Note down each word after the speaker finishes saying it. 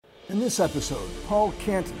In this episode, Paul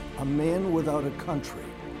Canton, a man without a country.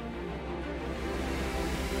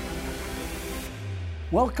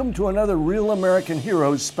 Welcome to another Real American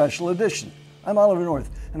Heroes special edition. I'm Oliver North,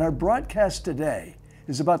 and our broadcast today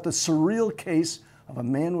is about the surreal case of a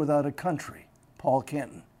man without a country, Paul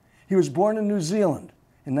Canton. He was born in New Zealand.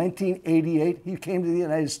 In 1988, he came to the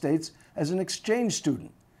United States as an exchange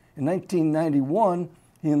student. In 1991,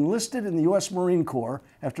 he enlisted in the U.S. Marine Corps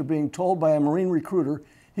after being told by a Marine recruiter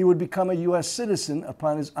he would become a U.S. citizen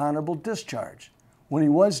upon his honorable discharge. When he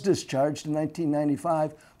was discharged in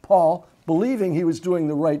 1995, Paul, believing he was doing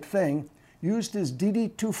the right thing, used his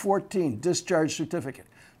DD-214 discharge certificate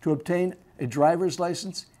to obtain a driver's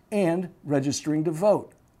license and registering to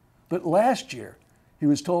vote. But last year, he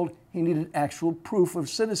was told he needed actual proof of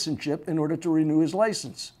citizenship in order to renew his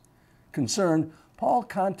license. Concerned, Paul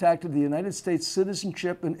contacted the United States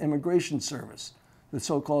Citizenship and Immigration Service, the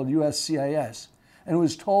so-called USCIS, and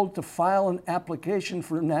was told to file an application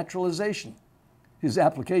for naturalization. His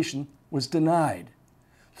application was denied.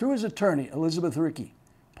 Through his attorney, Elizabeth Rickey,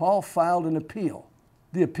 Paul filed an appeal.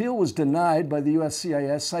 The appeal was denied by the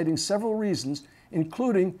USCIS, citing several reasons,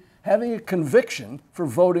 including having a conviction for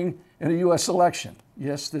voting in a U.S. election.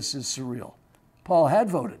 Yes, this is surreal. Paul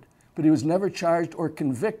had voted, but he was never charged or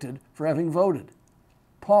convicted for having voted.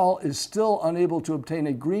 Paul is still unable to obtain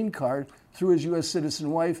a green card through his U.S.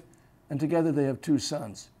 citizen wife, and together they have 2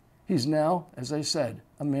 sons. He's now, as I said,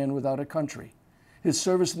 a man without a country. His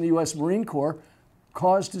service in the U.S. Marine Corps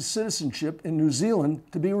caused his citizenship in New Zealand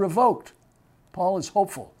to be revoked. Paul is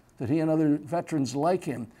hopeful that he and other veterans like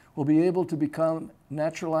him will be able to become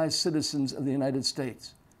naturalized citizens of the United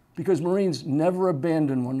States, because Marines never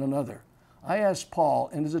abandon one another. I asked Paul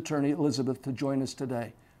and his attorney, Elizabeth, to join us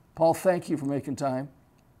today. Paul, thank you for making time.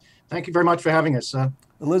 Thank you very much for having us, sir.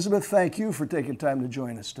 Elizabeth, thank you for taking time to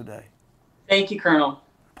join us today. Thank you, Colonel.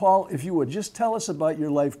 Paul, if you would, just tell us about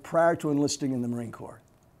your life prior to enlisting in the Marine Corps.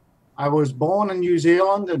 I was born in New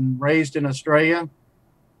Zealand and raised in Australia.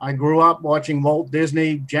 I grew up watching Walt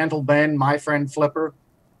Disney, Gentle Ben, My Friend Flipper.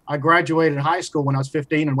 I graduated high school when I was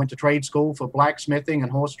 15 and went to trade school for blacksmithing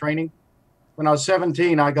and horse training. When I was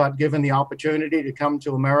 17, I got given the opportunity to come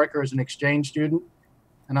to America as an exchange student.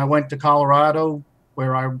 And I went to Colorado,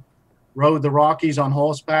 where I rode the Rockies on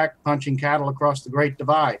horseback, punching cattle across the Great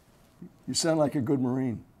Divide. You sound like a good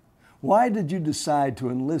Marine. Why did you decide to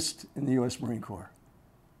enlist in the U.S. Marine Corps?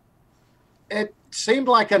 It seemed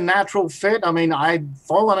like a natural fit. I mean, I'd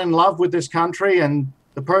fallen in love with this country, and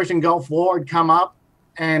the Persian Gulf War had come up,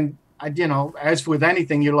 and as with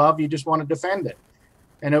anything you love, you just want to defend it.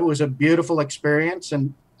 And it was a beautiful experience,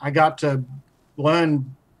 and I got to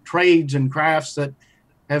learn trades and crafts that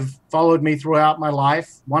have followed me throughout my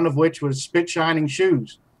life, one of which was spit shining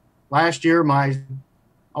shoes. Last year, my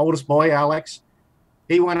oldest boy, Alex,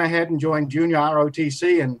 he went ahead and joined junior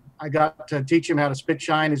ROTC, and I got to teach him how to spit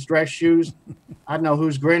shine his dress shoes. I don't know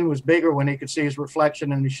whose grin was bigger when he could see his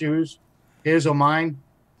reflection in the shoes, his or mine.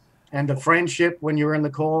 And the friendship when you were in the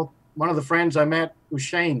Corps. One of the friends I met was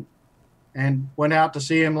Shane, and went out to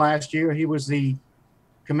see him last year. He was the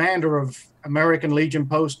commander of American Legion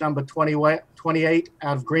Post number 28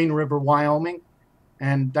 out of Green River, Wyoming.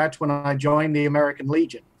 And that's when I joined the American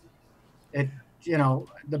Legion.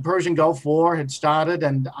 The Persian Gulf War had started,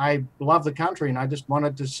 and I loved the country, and I just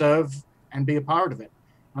wanted to serve and be a part of it.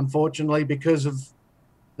 Unfortunately, because of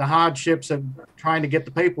the hardships of trying to get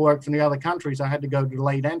the paperwork from the other countries, I had to go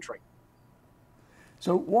delayed entry.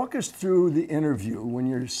 So walk us through the interview when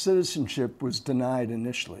your citizenship was denied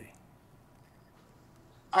initially.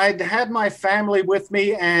 I'd had my family with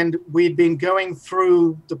me, and we'd been going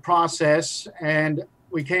through the process, and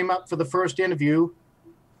we came up for the first interview,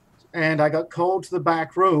 and I got called to the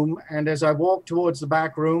back room. And as I walked towards the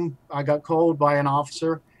back room, I got called by an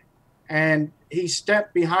officer, and he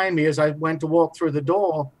stepped behind me as I went to walk through the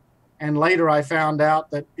door. And later I found out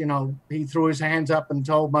that, he threw his hands up and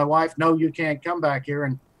told my wife, "No, you can't come back here,"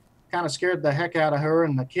 and kind of scared the heck out of her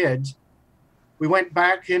and the kids. We went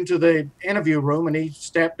back into the interview room, and he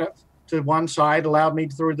stepped up to one side, allowed me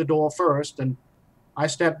through the door first. And I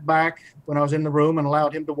stepped back when I was in the room and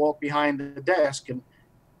allowed him to walk behind the desk. And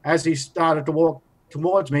as he started to walk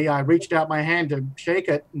towards me, I reached out my hand to shake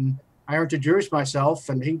it, and I introduced myself,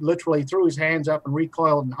 and he literally threw his hands up and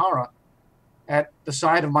recoiled in horror at the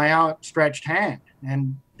sight of my outstretched hand.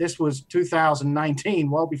 And this was 2019,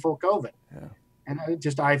 well before COVID. Yeah. And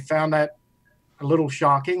I found that a little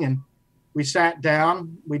shocking. And we sat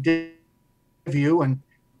down, we did a review, and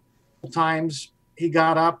times he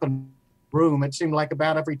got up and room, it seemed like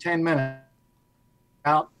about every 10 minutes,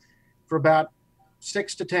 out for about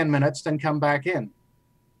 6 to 10 minutes, then come back in.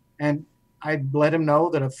 And I let him know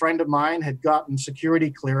that a friend of mine had gotten security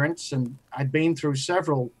clearance, and I'd been through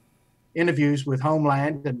several interviews with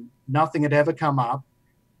Homeland and nothing had ever come up,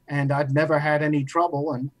 and I'd never had any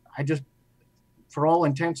trouble. And I just, for all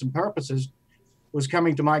intents and purposes, was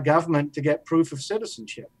coming to my government to get proof of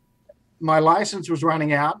citizenship. My license was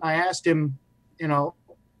running out. I asked him, you know,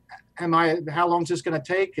 how long is this going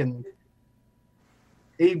to take? And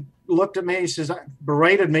he looked at me, he says,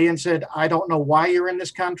 berated me and said, I don't know why you're in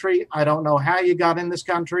this country. I don't know how you got in this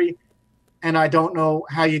country. And I don't know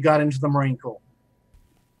how you got into the Marine Corps.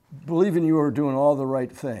 Believing you were doing all the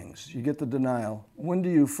right things, you get the denial. When do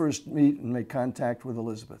you first meet and make contact with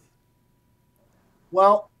Elizabeth?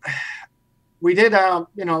 Well, we did,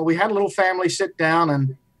 we had a little family sit down,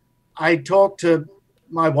 and I talked to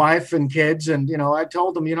my wife and kids, and, I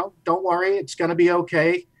told them, don't worry, it's going to be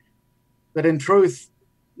okay. But in truth,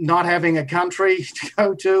 not having a country to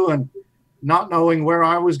go to and not knowing where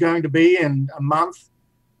I was going to be in a month,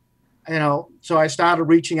 so I started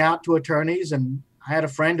reaching out to attorneys, and I had a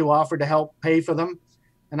friend who offered to help pay for them.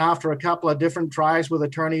 And after a couple of different tries with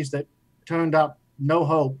attorneys that turned up no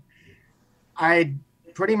hope, I'd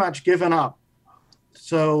pretty much given up.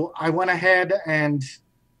 So I went ahead and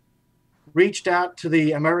reached out to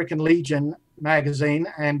the American Legion magazine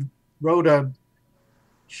and wrote a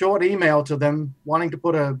short email to them wanting to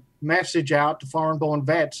put a message out to foreign-born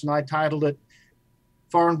vets. And I titled it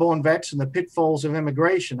Foreign-Born Vets and the Pitfalls of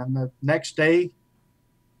Immigration. And the next day,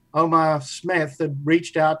 Omar Smith had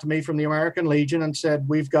reached out to me from the American Legion and said,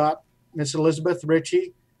 we've got Miss Elizabeth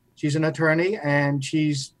Ritchie. She's an attorney, and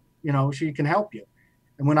she's, she can help you.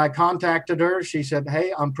 And when I contacted her, she said,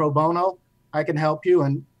 hey, I'm pro bono. I can help you.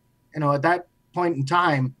 And, at that point in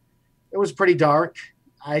time, it was pretty dark.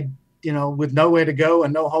 With nowhere to go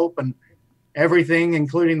and no hope, and everything,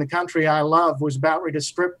 including the country I love, was about ready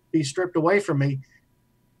to be stripped away from me.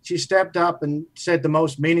 She stepped up and said the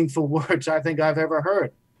most meaningful words I think I've ever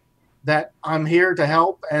heard, that I'm here to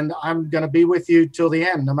help and I'm going to be with you till the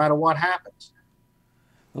end, no matter what happens.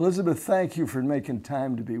 Elizabeth, thank you for making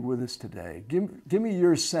time to be with us today. Give me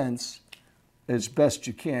your sense as best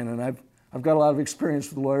you can. And I've got a lot of experience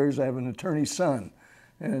with lawyers. I have an attorney's son,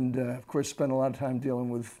 and of course spent a lot of time dealing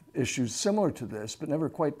with issues similar to this, but never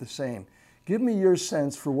quite the same. Give me your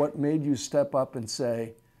sense for what made you step up and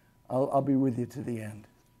say, I'll be with you to the end.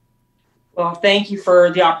 Well, thank you for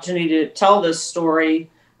the opportunity to tell this story.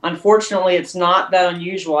 Unfortunately, it's not that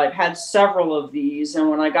unusual. I've had several of these, and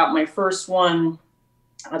when I got my first one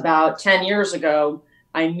about 10 years ago,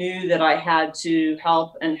 I knew that I had to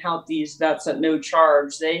help these vets at no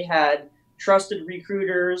charge. They had trusted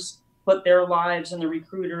recruiters, put their lives in the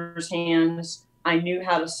recruiters' hands. I knew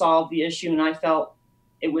how to solve the issue, and I felt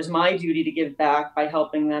it was my duty to give back by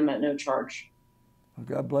helping them at no charge. Well,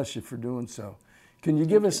 God bless you for doing so. Can you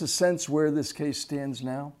give us a sense where this case stands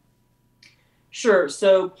now? Sure.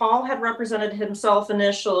 So Paul had represented himself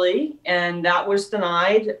initially, and that was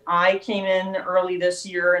denied. I came in early this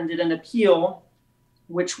year and did an appeal,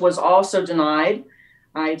 which was also denied.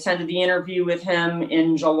 I attended the interview with him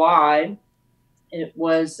in July. It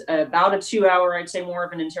was about a 2-hour, I'd say more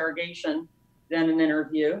of an interrogation than an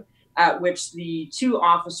interview, at which the two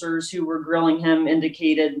officers who were grilling him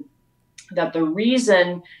indicated that the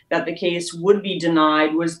reason that the case would be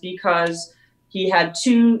denied was because he had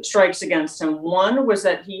two strikes against him. One was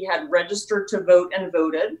that he had registered to vote and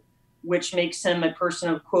voted, which makes him a person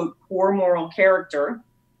of, quote, poor moral character.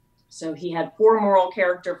 So he had poor moral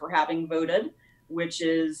character for having voted, which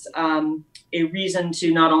is a reason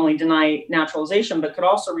to not only deny naturalization, but could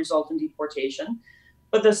also result in deportation.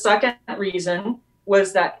 But the second reason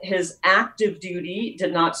was that his active duty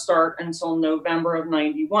did not start until November of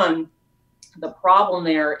 91. The problem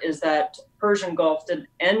there is that Persian Gulf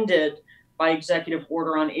ended by executive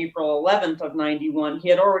order on April 11th of 91. He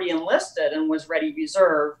had already enlisted and was ready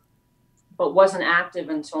reserve, but wasn't active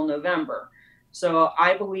until November. So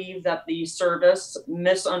I believe that the service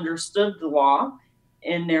misunderstood the law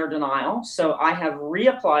in their denial. So I have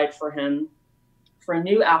reapplied for him for a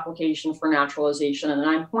new application for naturalization. And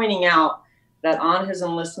I'm pointing out that on his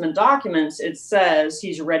enlistment documents, it says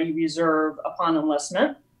he's ready reserve upon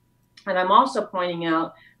enlistment. And I'm also pointing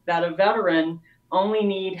out that a veteran only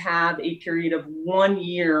need have a period of 1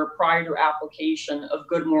 year prior to application of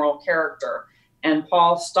good moral character. And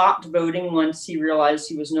Paul stopped voting once he realized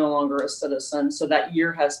he was no longer a citizen. So that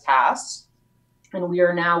year has passed. And we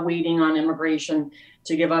are now waiting on immigration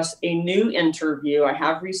to give us a new interview. I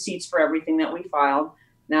have receipts for everything that we filed.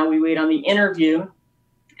 Now we wait on the interview,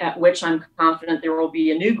 at which I'm confident there will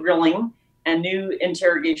be a new grilling and new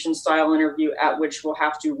interrogation style interview, at which we'll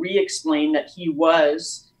have to re-explain that he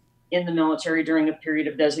was in the military during a period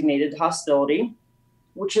of designated hostility,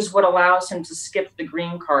 which is what allows him to skip the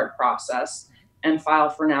green card process and file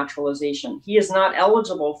for naturalization. He is not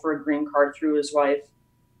eligible for a green card through his wife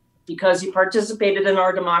because he participated in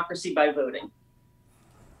our democracy by voting.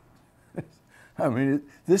 I mean,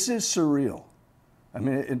 this is surreal. I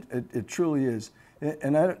mean, it truly is.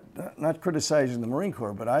 And I'm not criticizing the Marine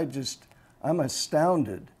Corps, but I'm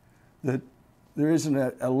astounded that there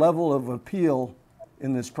isn't a level of appeal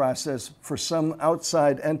in this process for some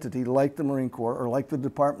outside entity like the Marine Corps or like the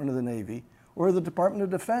Department of the Navy or the Department of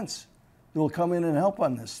Defense that will come in and help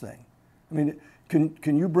on this thing. I mean,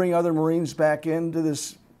 can you bring other Marines back into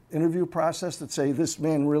this interview process that say this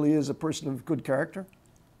man really is a person of good character?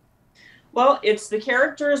 Well, it's the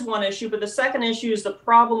character is one issue, but the second issue is the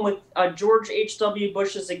problem with George H.W.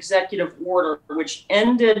 Bush's executive order, which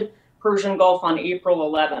ended Persian Gulf on April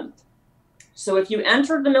 11th. So if you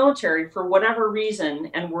entered the military for whatever reason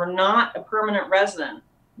and were not a permanent resident,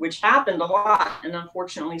 which happened a lot and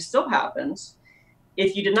unfortunately still happens,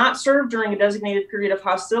 if you did not serve during a designated period of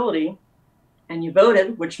hostility and you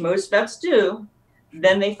voted, which most vets do,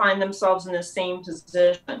 then they find themselves in the same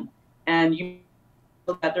position. And you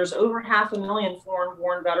know that there's over 500,000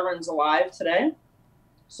 foreign-born veterans alive today.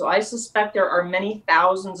 So I suspect there are many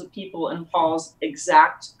thousands of people in Paul's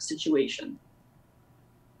exact situation.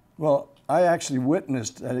 Well, I actually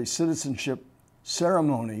witnessed at a citizenship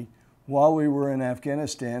ceremony while we were in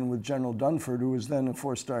Afghanistan with General Dunford, who was then a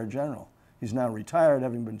 4-star general. He's now retired,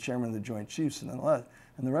 having been chairman of the Joint Chiefs and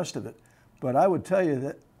the rest of it. But I would tell you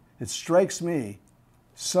that it strikes me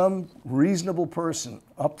some reasonable person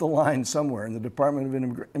up the line somewhere in the Department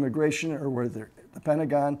of Immigration or where the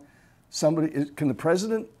Pentagon, can the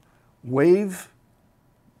president waive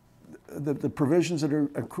the provisions that are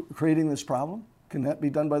creating this problem? Can that be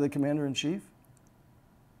done by the commander-in-chief?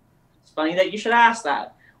 It's funny that you should ask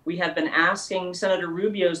that. We have been asking Senator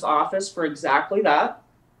Rubio's office for exactly that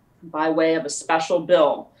by way of a special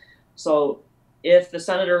bill. So if the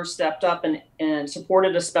senator stepped up and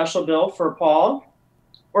supported a special bill for Paul,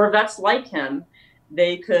 or vets like him,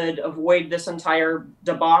 they could avoid this entire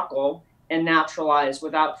debacle and naturalize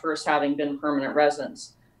without first having been permanent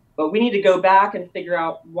residents. But we need to go back and figure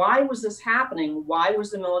out, why was this happening? Why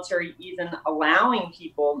was the military even allowing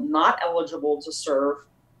people not eligible to serve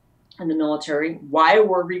in the military? Why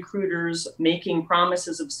were recruiters making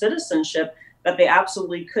promises of citizenship that they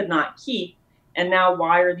absolutely could not keep? And now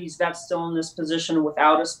why are these vets still in this position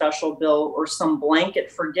without a special bill or some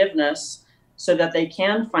blanket forgiveness so that they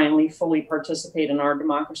can finally fully participate in our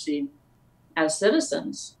democracy as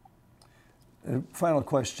citizens? Final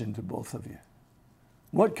question to both of you.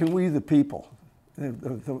 What can we, the people,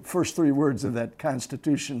 the first 3 words of that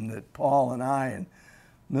Constitution that Paul and I and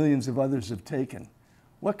millions of others have taken,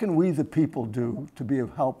 what can we, the people, do to be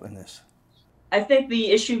of help in this? I think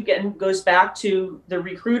the issue again goes back to the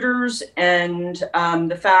recruiters and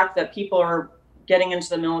the fact that people are getting into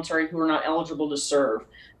the military who are not eligible to serve.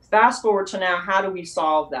 Fast forward to now, how do we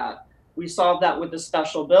solve that? We solve that with a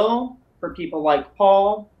special bill for people like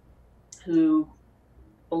Paul, who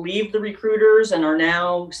believe the recruiters and are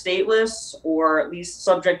now stateless or at least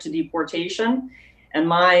subject to deportation. And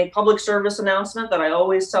my public service announcement that I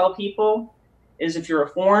always tell people is, if you're a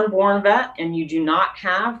foreign-born vet and you do not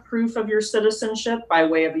have proof of your citizenship by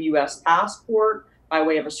way of a U.S. passport, by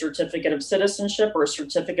way of a certificate of citizenship or a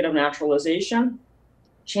certificate of naturalization,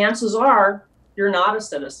 chances are you're not a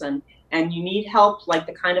citizen and you need help like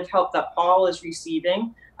the kind of help that Paul is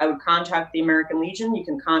receiving. I would contact the American Legion. You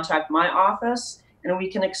can contact my office and we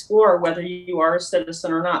can explore whether you are a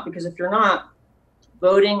citizen or not. Because if you're not,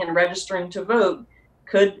 voting and registering to vote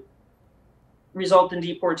could result in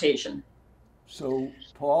deportation. So,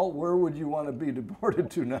 Paul, where would you want to be deported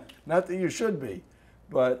to? Not that you should be,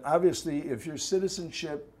 but obviously if your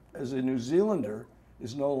citizenship as a New Zealander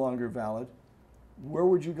is no longer valid, where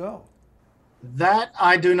would you go? That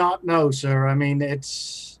I do not know, sir. I mean,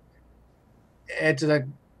 it's a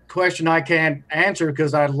question I can't answer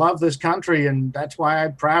because I love this country, and that's why I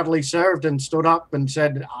proudly served and stood up and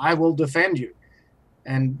said, I will defend you.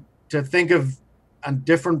 And to think of a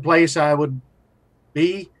different place I would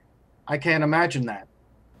be, I can't imagine that.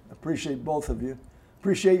 Appreciate both of you.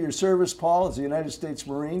 Appreciate your service, Paul, as a United States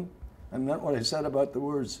Marine. I meant what I said about the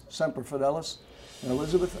words Semper Fidelis. And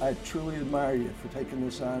Elizabeth, I truly admire you for taking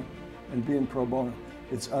this on and being pro bono.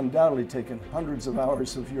 It's undoubtedly taken hundreds of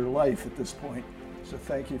hours of your life at this point, so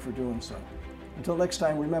thank you for doing so. Until next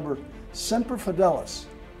time, remember, Semper Fidelis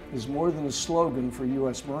is more than a slogan for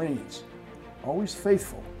U.S. Marines. Always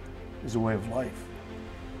faithful is a way of life.